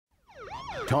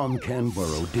Tom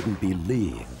Canboro didn't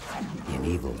believe in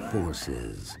evil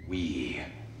forces. We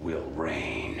will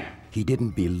reign. He didn't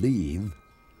believe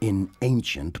in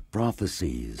ancient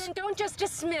prophecies. Then don't just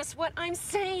dismiss what I'm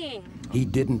saying. He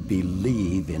didn't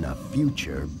believe in a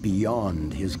future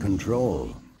beyond his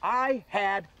control. I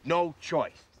had no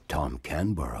choice. Tom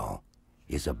Canboro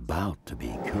is about to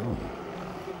become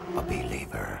a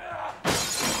believer.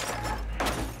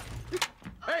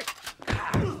 Hey!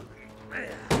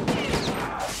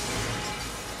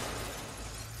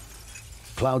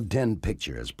 Cloud 10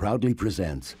 Pictures proudly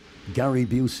presents Gary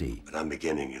Busey, But I'm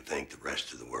beginning to think the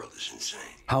rest of the world is insane.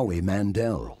 Howie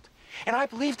Mandel, And I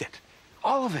believed it.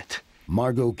 All of it.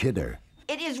 Margot Kidder,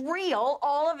 It is real.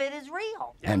 All of it is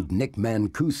real. and Nick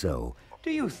Mancuso Do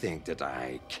you think that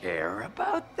I care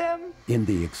about them? in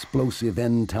the explosive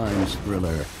end times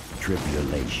thriller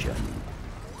Tribulation.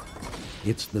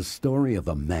 It's the story of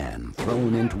a man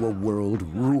thrown into a world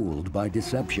ruled by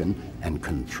deception and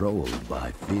controlled by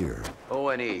fear.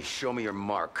 O&E, show me your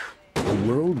mark. A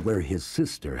world where his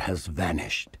sister has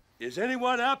vanished. Is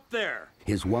anyone up there?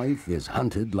 His wife is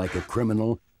hunted like a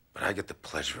criminal, But I get the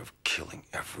pleasure of killing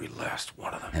every last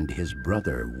one of them. and his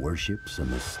brother worships a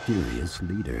mysterious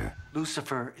leader.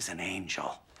 Lucifer is an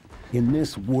angel. In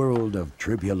this world of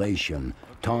tribulation,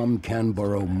 Tom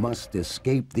Canboro must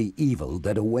escape the evil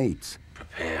that awaits,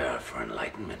 Prepare for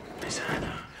enlightenment, Miss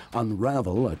Hannah.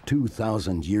 unravel a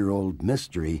 2,000-year-old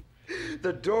mystery,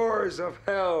 The doors of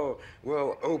hell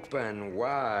will open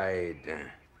wide.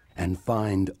 and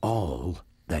find all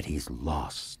that he's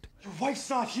lost. Your wife's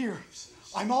not here.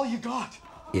 I'm all you got.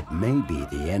 It may be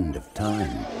the end of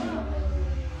time,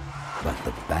 but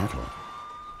the battle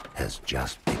has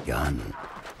just begun.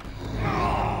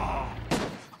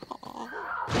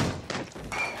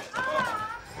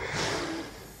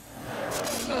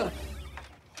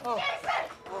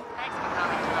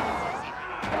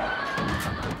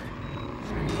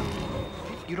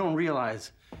 You don't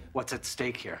realize what's at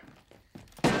stake here.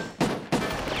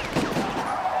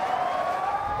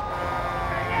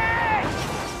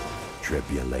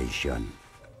 Tribulation.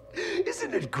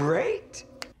 Isn't it great?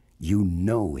 You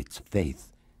know it's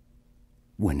faith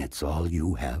when it's all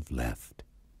you have left.